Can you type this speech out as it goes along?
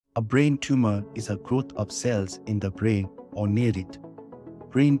A brain tumor is a growth of cells in the brain or near it.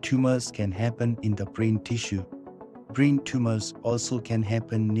 Brain tumors can happen in the brain tissue. Brain tumors also can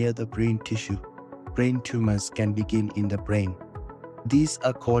happen near the brain tissue. Brain tumors can begin in the brain. These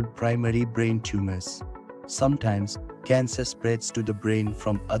are called primary brain tumors. Sometimes, cancer spreads to the brain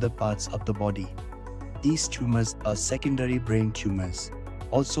from other parts of the body. These tumors are secondary brain tumors,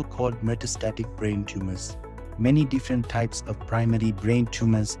 also called metastatic brain tumors. Many different types of primary brain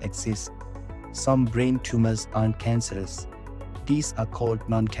tumors exist. Some brain tumors aren't cancerous. These are called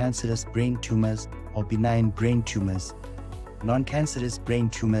non-cancerous brain tumors or benign brain tumors. Non-cancerous brain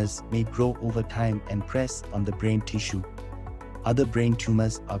tumors may grow over time and press on the brain tissue. Other brain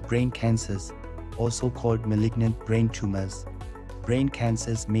tumors are brain cancers, also called malignant brain tumors. Brain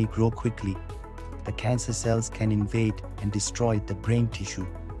cancers may grow quickly. The cancer cells can invade and destroy the brain tissue.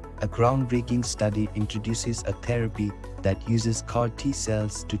 A groundbreaking study introduces a therapy that uses CAR T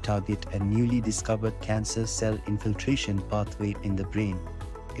cells to target a newly discovered cancer cell infiltration pathway in the brain,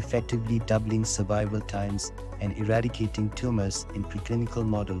 effectively doubling survival times and eradicating tumors in preclinical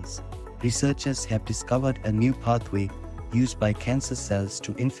models. Researchers have discovered a new pathway used by cancer cells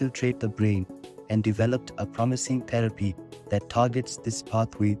to infiltrate the brain and developed a promising therapy that targets this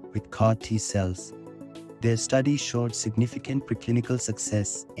pathway with CAR T cells. Their study showed significant preclinical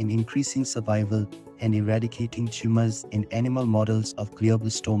success in increasing survival and eradicating tumors in animal models of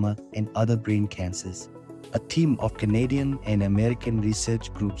glioblastoma and other brain cancers. A team of Canadian and American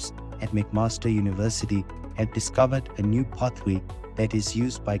research groups at McMaster University have discovered a new pathway that is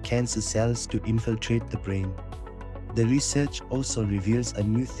used by cancer cells to infiltrate the brain. The research also reveals a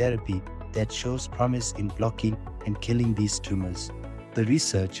new therapy that shows promise in blocking and killing these tumors. The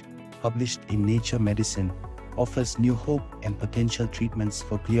research, published in Nature Medicine, offers new hope and potential treatments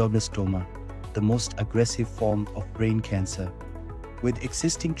for glioblastoma, the most aggressive form of brain cancer. With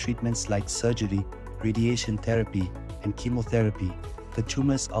existing treatments like surgery, radiation therapy, and chemotherapy, the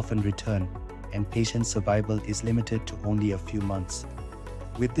tumors often return, and patient survival is limited to only a few months.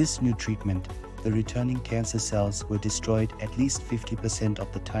 With this new treatment, the returning cancer cells were destroyed at least 50%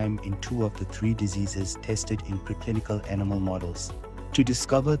 of the time in 2 of the 3 diseases tested in preclinical animal models. To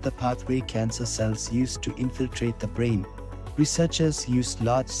discover the pathway cancer cells use to infiltrate the brain, researchers used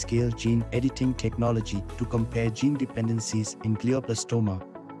large-scale gene editing technology to compare gene dependencies in glioblastoma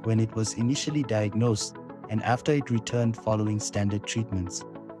when it was initially diagnosed and after it returned following standard treatments.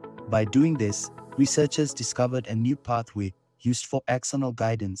 By doing this, researchers discovered a new pathway used for axonal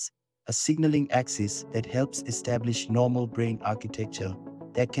guidance, a signaling axis that helps establish normal brain architecture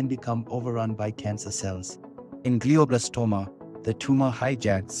that can become overrun by cancer cells. In glioblastoma, the tumor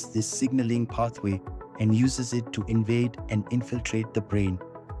hijacks this signaling pathway and uses it to invade and infiltrate the brain.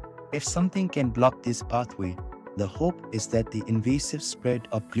 If something can block this pathway, the hope is that the invasive spread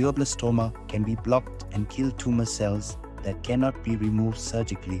of glioblastoma can be blocked and kill tumor cells that cannot be removed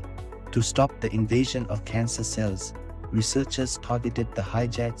surgically. To stop the invasion of cancer cells, researchers targeted the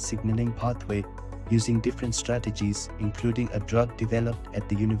hijacked signaling pathway using different strategies, including a drug developed at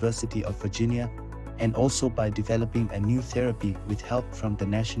the University of Virginia, and also by developing a new therapy with help from the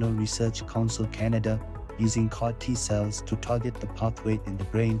National Research Council Canada using CAR T cells to target the pathway in the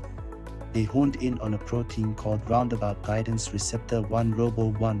brain. They honed in on a protein called roundabout guidance receptor 1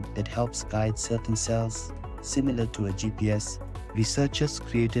 ROBO1 that helps guide certain cells. Similar to a GPS, researchers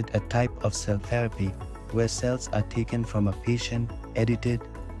created a type of cell therapy where cells are taken from a patient, edited,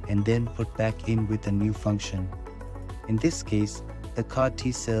 and then put back in with a new function. In this case, the CAR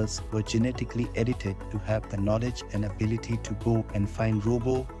T cells were genetically edited to have the knowledge and ability to go and find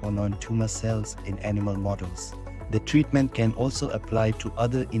robo or non-tumor cells in animal models. The treatment can also apply to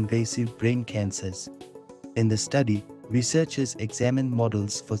other invasive brain cancers. In the study, researchers examined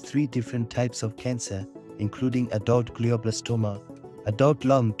models for 3 different types of cancer, including adult glioblastoma, adult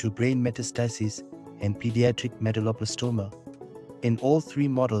lung to brain metastases, and pediatric medulloblastoma. In all 3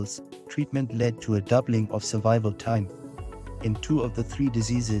 models, treatment led to a doubling of survival time. In 2 of the 3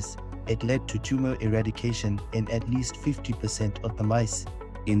 diseases, it led to tumor eradication in at least 50% of the mice.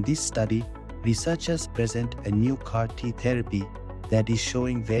 In this study, researchers present a new CAR T therapy that is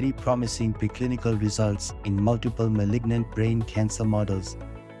showing very promising preclinical results in multiple malignant brain cancer models,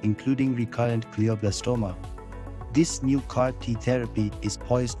 including recurrent glioblastoma. This new CAR T therapy is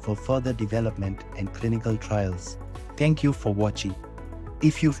poised for further development and clinical trials. Thank you for watching.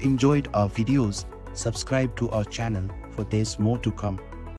 If you've enjoyed our videos, subscribe to our channel for there's more to come.